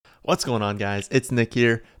What's going on, guys? It's Nick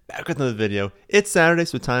here, back with another video. It's Saturday,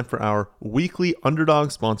 so time for our weekly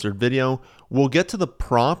Underdog sponsored video. We'll get to the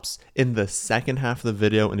props in the second half of the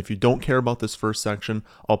video, and if you don't care about this first section,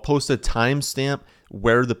 I'll post a timestamp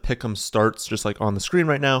where the pick'em starts, just like on the screen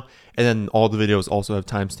right now, and then all the videos also have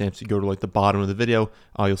timestamps. You go to like the bottom of the video,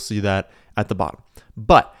 you'll see that at the bottom.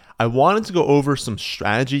 But I wanted to go over some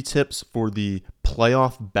strategy tips for the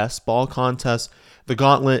playoff best ball contest. The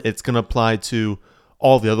gauntlet, it's going to apply to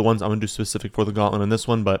all the other ones. I'm going to do specific for the gauntlet on this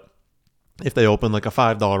one, but if they open like a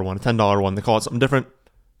 $5 one, a $10 one, they call it something different,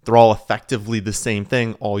 they're all effectively the same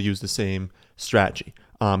thing, all use the same strategy.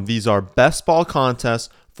 These are best ball contests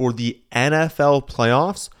for the NFL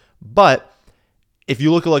playoffs, but if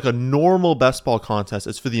you look at like a normal best ball contest,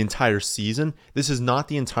 it's for the entire season. This is not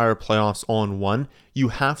the entire playoffs all in one. You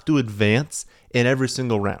have to advance in every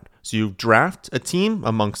single round. So you draft a team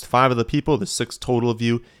amongst 5 of the people, there's 6 total of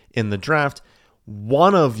you in the draft.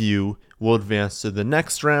 One of you will advance to the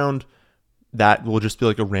next round. That will just be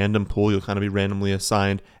like a random pool. You'll kind of be randomly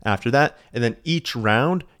assigned after that. And then each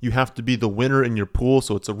round, you have to be the winner in your pool.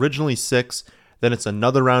 So it's originally 6, then it's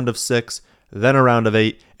another round of 6, then a round of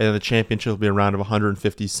 8, and then the championship will be a round of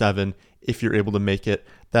 157 if you're able to make it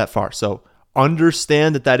that far. So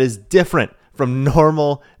understand that that is different from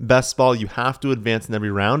normal best ball. You have to advance in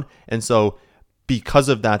every round. And so because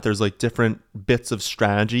of that, there's like different bits of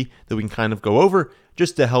strategy that we can kind of go over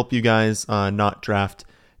just to help you guys not draft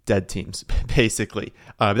dead teams, basically.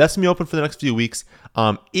 That's going to be open for the next few weeks.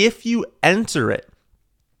 If you enter it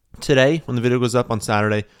today, when the video goes up on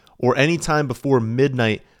Saturday, or anytime before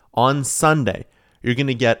midnight on Sunday, you're going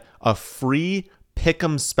to get a free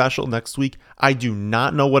Pick'em special next week. I do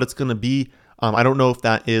not know what it's going to be. I don't know if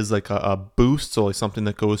that is like a boost, so like something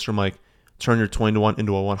that goes from like turn your 20 to 1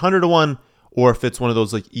 into a 100 to 1, or if it's one of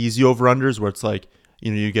those like easy over-unders where it's like,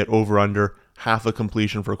 you get over-under half a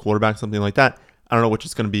completion for a quarterback, something like that. I don't know which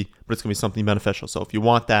it's going to be, but it's going to be something beneficial. So if you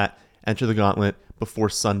want that, enter the gauntlet before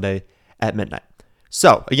Sunday at midnight.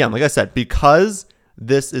 So again, like I said, because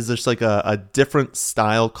this is just like a different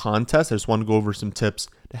style contest, I just want to go over some tips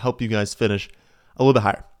to help you guys finish a little bit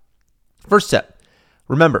higher. First tip,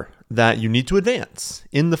 remember that you need to advance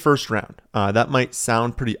in the first round. That might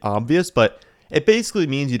sound pretty obvious, but it basically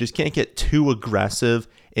means you just can't get too aggressive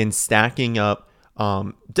in stacking up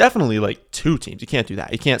definitely like 2 teams. You can't do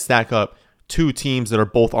that. You can't stack up 2 teams that are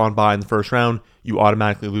both on bye in the first round. You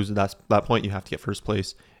automatically lose at that point. You have to get first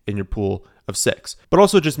place in your pool of 6. But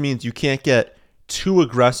also it just means you can't get too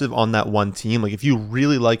aggressive on that one team. Like if you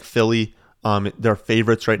really like Philly, they're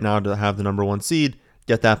favorites right now to have the number 1 seed,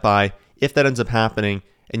 get that bye. If that ends up happening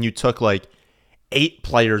and you took like 8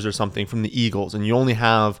 players or something from the Eagles and you only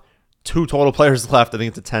have 2 total players left, I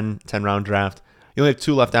think it's a 10 round draft. You only have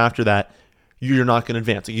 2 left after that. You're not going to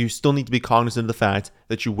advance. Like you still need to be cognizant of the fact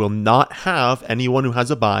that you will not have anyone who has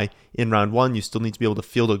a bye in round 1. You still need to be able to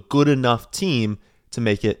field a good enough team to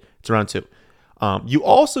make it to round 2. You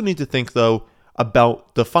also need to think, though,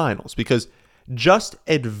 about the finals, because just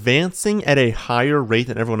advancing at a higher rate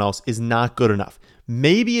than everyone else is not good enough.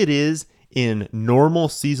 Maybe it is in normal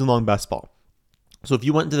season-long best ball. So if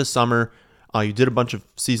you went into the summer, you did a bunch of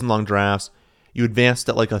season-long drafts, you advanced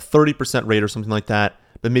at like a 30% rate or something like that,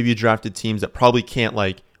 but maybe you drafted teams that probably can't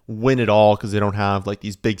like win it all because they don't have like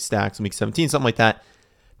these big stacks in week 17, something like that.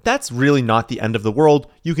 That's really not the end of the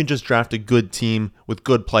world. You can just draft a good team with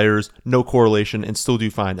good players, no correlation, and still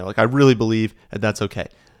do fine there. Like I really believe that that's okay.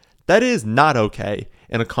 That is not okay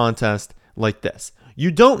in a contest like this.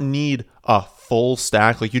 You don't need a full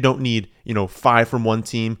stack. Like you don't need, 5 from one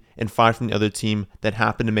team and 5 from the other team that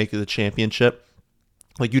happen to make it the championship.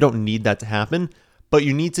 Like you don't need that to happen, but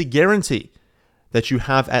you need to guarantee that you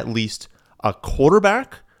have at least a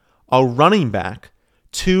quarterback, a running back,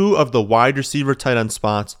 2 of the wide receiver tight end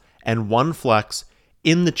spots, and 1 flex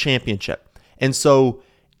in the championship. And so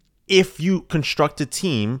if you construct a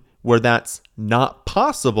team where that's not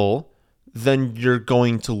possible, then you're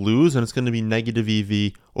going to lose and it's going to be negative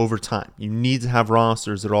EV over time. You need to have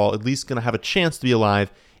rosters that are all at least going to have a chance to be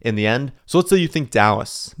alive in the end. So let's say you think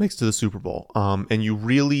Dallas makes it to the Super Bowl and you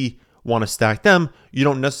really want to stack them. You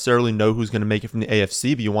don't necessarily know who's going to make it from the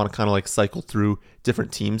AFC, but you want to kind of like cycle through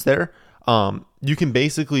different teams there. You can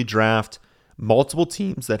basically draft multiple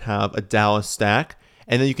teams that have a Dallas stack,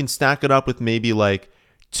 and then you can stack it up with maybe like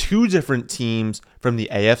 2 different teams from the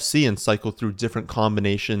AFC and cycle through different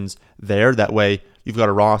combinations there. That way you've got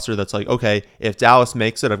a roster that's like, okay, if Dallas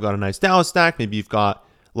makes it, I've got a nice Dallas stack. Maybe you've got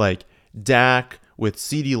like Dak with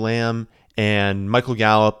CeeDee Lamb and Michael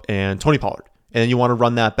Gallup and Tony Pollard. And then you want to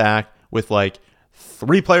run that back with like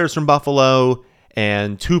 3 players from Buffalo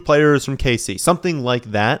and 2 players from KC, something like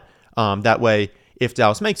that. That way, if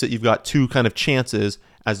Dallas makes it, you've got two kind of chances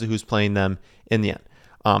as to who's playing them in the end.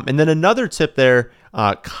 And then another tip there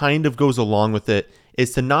kind of goes along with it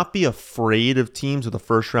is to not be afraid of teams with a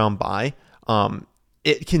first round bye.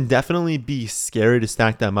 It can definitely be scary to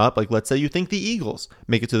stack them up. Like, let's say you think the Eagles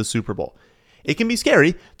make it to the Super Bowl. It can be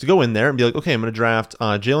scary to go in there and be like, okay, I'm going to draft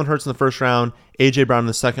Jalen Hurts in the first round, A.J. Brown in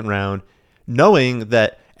the second round, knowing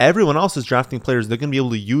that everyone else is drafting players they're going to be able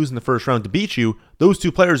to use in the first round to beat you. Those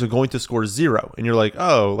two players are going to score 0. And you're like,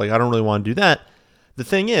 oh, like I don't really want to do that. The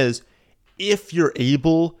thing is, if you're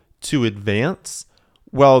able to advance,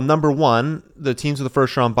 well, number one, the teams with the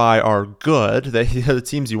first round bye are good. They're the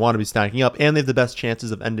teams you want to be stacking up, and they have the best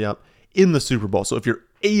chances of ending up in the Super Bowl. So if you're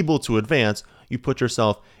able to advance, you put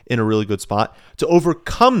yourself in a really good spot. To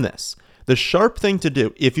overcome this, the sharp thing to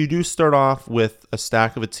do, if you do start off with a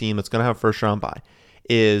stack of a team that's going to have a first round bye,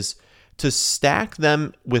 is to stack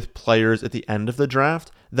them with players at the end of the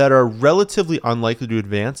draft that are relatively unlikely to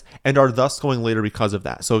advance and are thus going later because of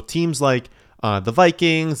that. So teams like the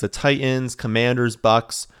Vikings, the Titans, Commanders,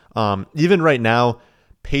 Bucks, even right now,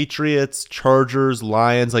 Patriots, Chargers,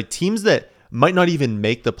 Lions, like teams that might not even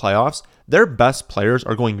make the playoffs, their best players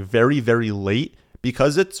are going very, very late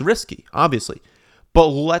because it's risky, obviously. But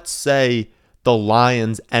let's say the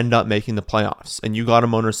Lions end up making the playoffs and you got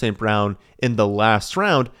Amon-Ra St. Brown in the last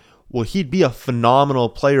round, well, he'd be a phenomenal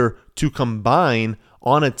player to combine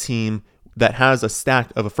on a team that has a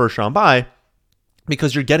stack of a first round bye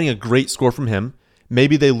because you're getting a great score from him.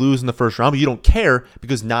 Maybe they lose in the first round, but you don't care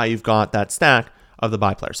because now you've got that stack of the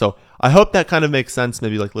bye player. So I hope that kind of makes sense.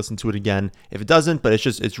 Maybe like listen to it again if it doesn't, but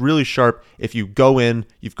it's really sharp. If you go in,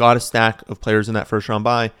 you've got a stack of players in that first round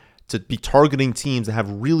bye to be targeting teams that have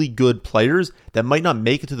really good players that might not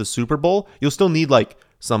make it to the Super Bowl. You'll still need like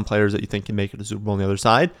some players that you think can make it to the Super Bowl on the other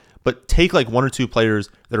side, but take like one or two players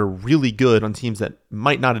that are really good on teams that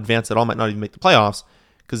might not advance at all, might not even make the playoffs,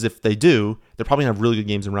 because if they do, they're probably going to have really good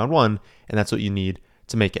games in round one, and that's what you need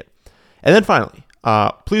to make it. And then finally,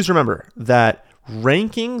 please remember that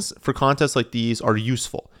rankings for contests like these are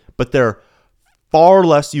useful, but they're far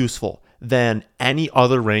less useful than any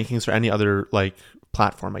other rankings for any other like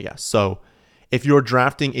platform, I guess. So if you're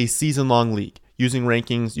drafting a season-long league, using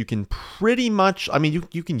rankings, you can pretty much, I mean,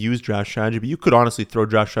 you can use draft strategy, but you could honestly throw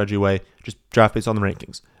draft strategy away, just draft based on the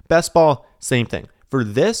rankings. Best ball, same thing. For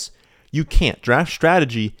this, you can't. Draft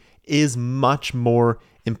strategy is much more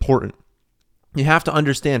important. You have to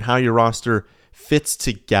understand how your roster fits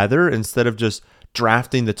together instead of just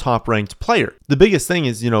drafting the top ranked player. The biggest thing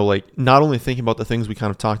is, like not only thinking about the things we kind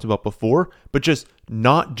of talked about before, but just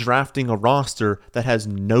not drafting a roster that has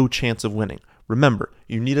no chance of winning. Remember,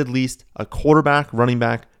 you need at least a quarterback, running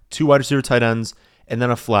back, 2 wide receiver tight ends, and then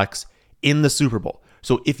a flex in the Super Bowl.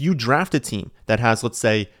 So if you draft a team that has, let's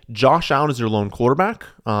say, Josh Allen as your lone quarterback,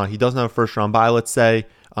 he doesn't have a first round bye, let's say,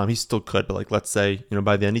 he still could, but like let's say,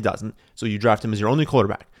 by the end he doesn't. So you draft him as your only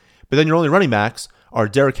quarterback. But then your only running backs are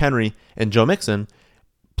Derrick Henry and Joe Mixon.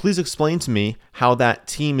 Please explain to me how that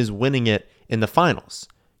team is winning it in the finals.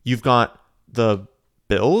 You've got the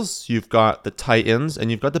Bills, you've got the Titans, and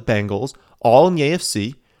you've got the Bengals, all in the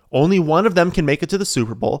AFC. Only one of them can make it to the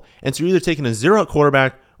Super Bowl. And so you're either taking a 0 at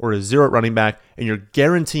quarterback or a 0 at running back, and you're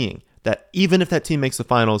guaranteeing that even if that team makes the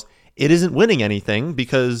finals, it isn't winning anything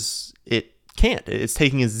because it can't. It's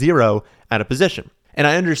taking a 0 at a position. And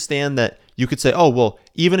I understand that you could say, oh, well,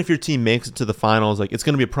 even if your team makes it to the finals, like it's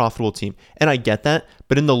going to be a profitable team. And I get that.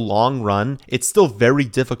 But in the long run, it's still very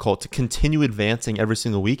difficult to continue advancing every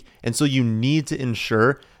single week. And so you need to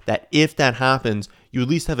ensure that if that happens, you at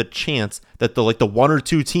least have a chance that the 1 or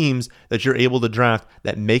 2 teams that you're able to draft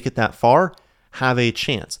that make it that far have a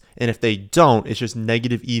chance. And if they don't, it's just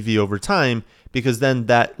negative EV over time because then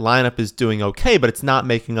that lineup is doing okay, but it's not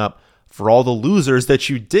making up for all the losers that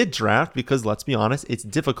you did draft because let's be honest, it's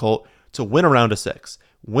difficult to win a round of 6,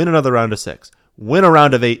 win another round of 6, win a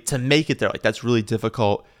round of 8 to make it there. Like that's really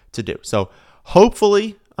difficult to do. So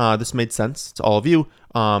hopefully this made sense to all of you.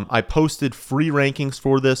 I posted free rankings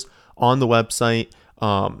for this on the website.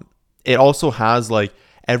 It also has like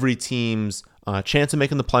every team's chance of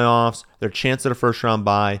making the playoffs, their chance at a first round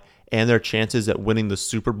bye, and their chances at winning the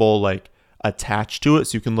Super Bowl like attached to it.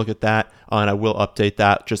 So you can look at that and I will update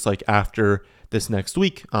that just like after this next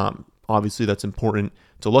week. Obviously that's important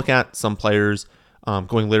to look at. Some players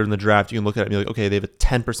going later in the draft, you can look at it and be like, okay, they have a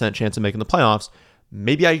 10% chance of making the playoffs.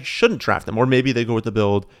 Maybe I shouldn't draft them, or maybe they go with the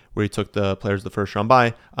build where you took the players the first round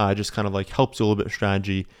bye. Just kind of like helps you a little bit of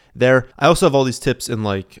strategy there. I also have all these tips in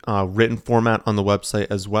like written format on the website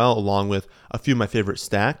as well, along with a few of my favorite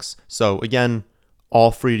stacks. So again,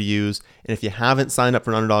 all free to use. And if you haven't signed up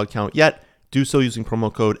for an Underdog account yet, do so using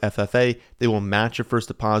promo code FFA. They will match your first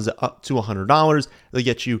deposit up to $100. They'll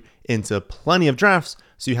get you into plenty of drafts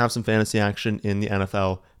so you have some fantasy action in the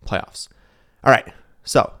NFL playoffs. All right,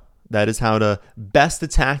 so that is how to best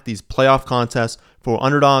attack these playoff contests for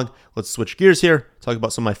Underdog. Let's switch gears here, talk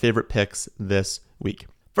about some of my favorite picks this week.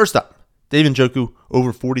 First up, David Njoku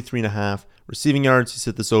over 43.5 receiving yards. He's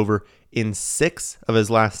hit this over in 6 of his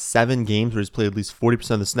last 7 games where he's played at least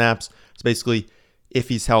 40% of the snaps. So basically, if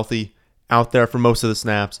he's healthy, out there for most of the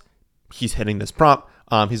snaps, he's hitting this prop.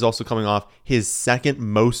 He's also coming off his second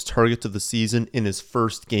most targets of the season in his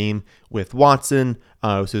first game with Watson.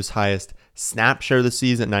 It was his highest snap share of the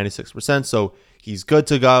season at 96%. So he's good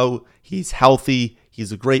to go. He's healthy.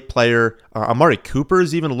 He's a great player. Amari Cooper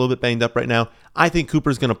is even a little bit banged up right now. I think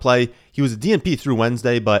Cooper's going to play. He was a DNP through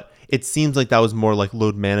Wednesday, but it seems like that was more like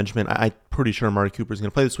load management. I'm pretty sure Amari Cooper is going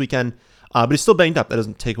to play this weekend, but he's still banged up. That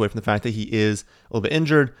doesn't take away from the fact that he is a little bit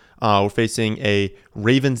injured. We're facing a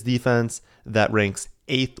Ravens defense that ranks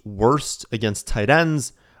 8th worst against tight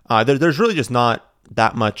ends. There's really just not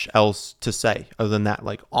that much else to say other than that.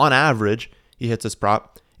 Like on average, he hits his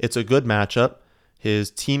prop. It's a good matchup.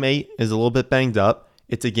 His teammate is a little bit banged up.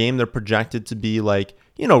 It's a game they're projected to be like,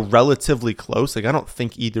 relatively close. Like I don't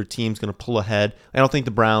think either team's going to pull ahead. I don't think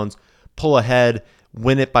the Browns pull ahead,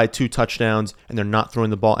 win it by 2 touchdowns, and they're not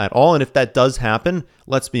throwing the ball at all. And if that does happen,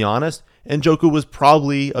 let's be honest, Njoku was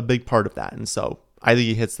probably a big part of that. And so I think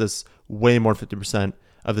he hits this way more 50%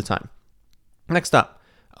 of the time. Next up,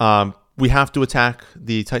 we have to attack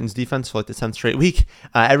the Titans defense for like the 10th straight week.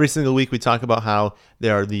 Every single week we talk about how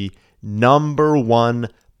they are the number 1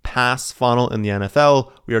 pass funnel in the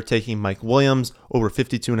NFL. We are taking Mike Williams over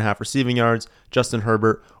 52.5 receiving yards, Justin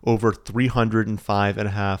Herbert over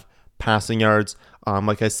 305.5 passing yards.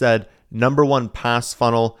 Like I said, number 1 pass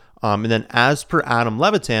funnel. And then as per Adam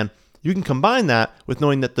Levitan, you can combine that with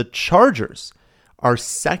knowing that the Chargers are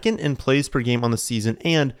 2nd in plays per game on the season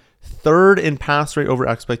and 3rd in pass rate over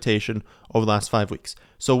expectation over the last 5 weeks.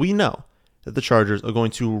 So we know that the Chargers are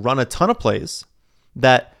going to run a ton of plays,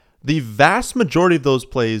 that the vast majority of those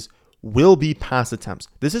plays will be pass attempts.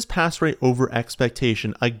 This is pass rate over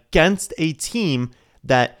expectation against a team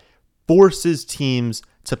that forces teams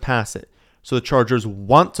to pass it. So the Chargers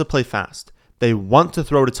want to play fast. They want to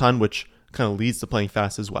throw it a ton, which kind of leads to playing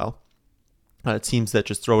fast as well. Teams that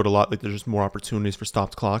just throw it a lot, like there's just more opportunities for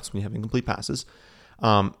stopped clocks when you have incomplete passes.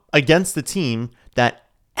 Against the team that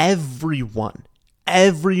everyone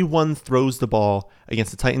throws the ball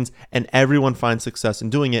against the Titans, and everyone finds success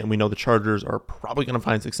in doing it. And we know the Chargers are probably going to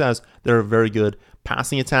find success. They're a very good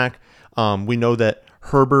passing attack. We know that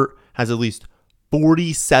Herbert has at least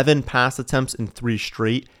 47 pass attempts in 3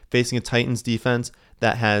 straight, facing a Titans defense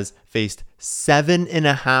that has faced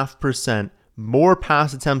 7.5% more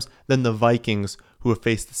pass attempts than the Vikings, who have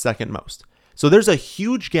faced the second most. So there's a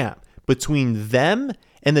huge gap between them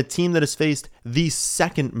and the team that has faced the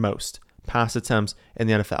second most pass attempts in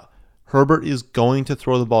the NFL. Herbert is going to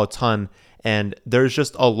throw the ball a ton, and there's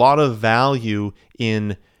just a lot of value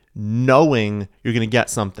in knowing you're going to get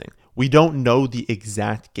something. We don't know the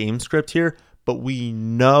exact game script here, but we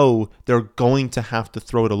know they're going to have to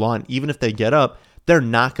throw it a lot. And even if they get up, they're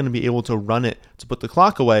not going to be able to run it to put the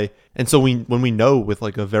clock away. And so when we know with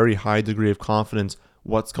like a very high degree of confidence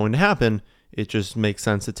what's going to happen, it just makes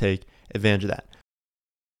sense to take advantage of that.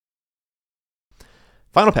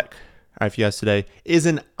 Final pick for you guys today is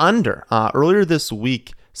an under. Earlier this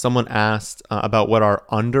week, someone asked about what our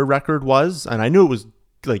under record was, and I knew it was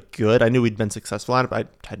like good. I knew we'd been successful at it, but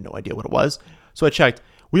I had no idea what it was. So I checked.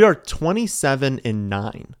 We are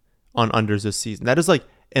 27-9 on unders this season. That is like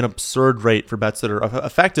an absurd rate for bets that are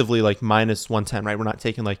effectively like minus 110, right? We're not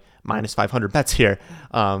taking like minus 500 bets here.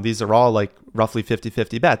 These are all like roughly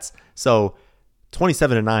 50-50 bets. So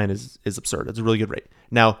 27-9 is absurd. It's a really good rate.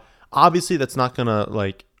 Now, obviously that's not going to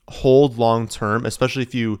like hold long term, especially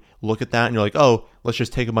if you look at that and you're like, oh, let's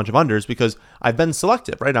just take a bunch of unders, because I've been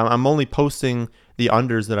selective, right? I'm only posting the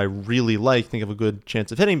unders that I really think of a good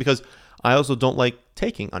chance of hitting, because I also don't like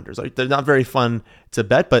taking unders. Like, they're not very fun to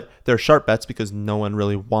bet, but they're sharp bets because no one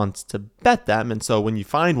really wants to bet them. And so when you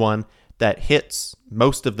find one that hits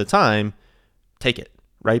most of the time, take it,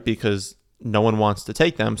 right? Because no one wants to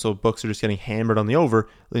take them. So books are just getting hammered on the over.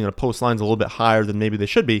 They're going to post lines a little bit higher than maybe they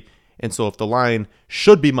should be. And so if the line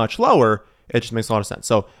should be much lower, it just makes a lot of sense.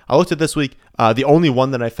 So I looked at this week. The only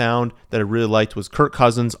one that I found that I really liked was Kirk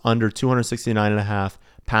Cousins under 269.5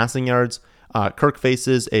 passing yards. Kirk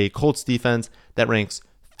faces a Colts defense that ranks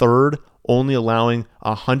 3rd, only allowing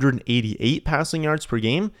 188 passing yards per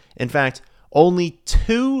game. In fact, only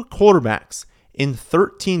 2 quarterbacks in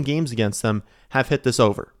 13 games against them have hit this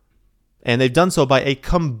over. And they've done so by a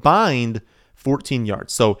combined 14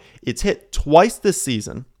 yards. So it's hit twice this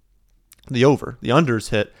season. The unders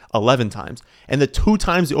hit 11 times. And the 2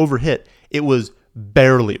 times the over hit, it was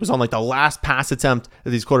barely. It was on like the last pass attempt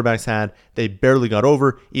that these quarterbacks had. They barely got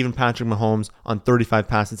over. Even Patrick Mahomes on 35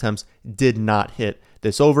 pass attempts did not hit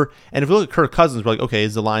this over. And if you look at Kirk Cousins, we're like, okay,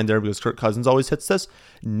 is the line there because Kirk Cousins always hits this?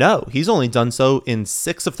 No, he's only done so in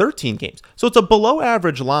 6 of 13 games. So it's a below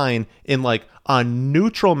average line in like a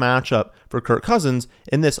neutral matchup for Kirk Cousins.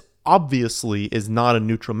 And this obviously is not a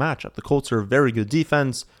neutral matchup. The Colts are a very good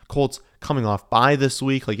defense. Colts coming off bye this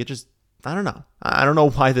week. Like, it just, I don't know. I don't know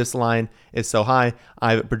why this line is so high.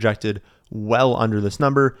 I have it projected well under this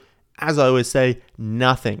number. As I always say,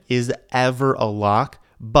 nothing is ever a lock,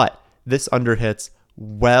 but this under hits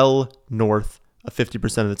well north of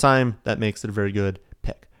 50% of the time. That makes it a very good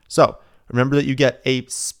pick. So remember that you get a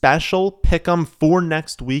special pick'em for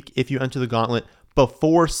next week if you enter the gauntlet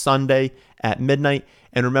before Sunday at midnight.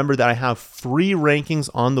 And remember that I have free rankings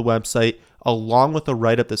on the website along with a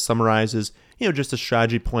write-up that summarizes, just the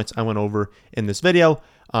strategy points I went over in this video.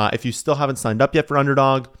 If you still haven't signed up yet for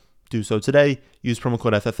Underdog, do so today. Use promo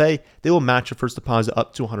code FFA. They will match your first deposit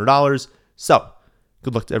up to $100. So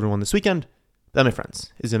good luck to everyone this weekend. That, my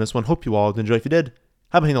friends, is in this one. Hope you all enjoy. If you did,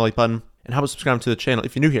 how about hitting the like button and how about subscribing to the channel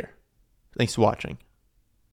if you're new here. Thanks for watching.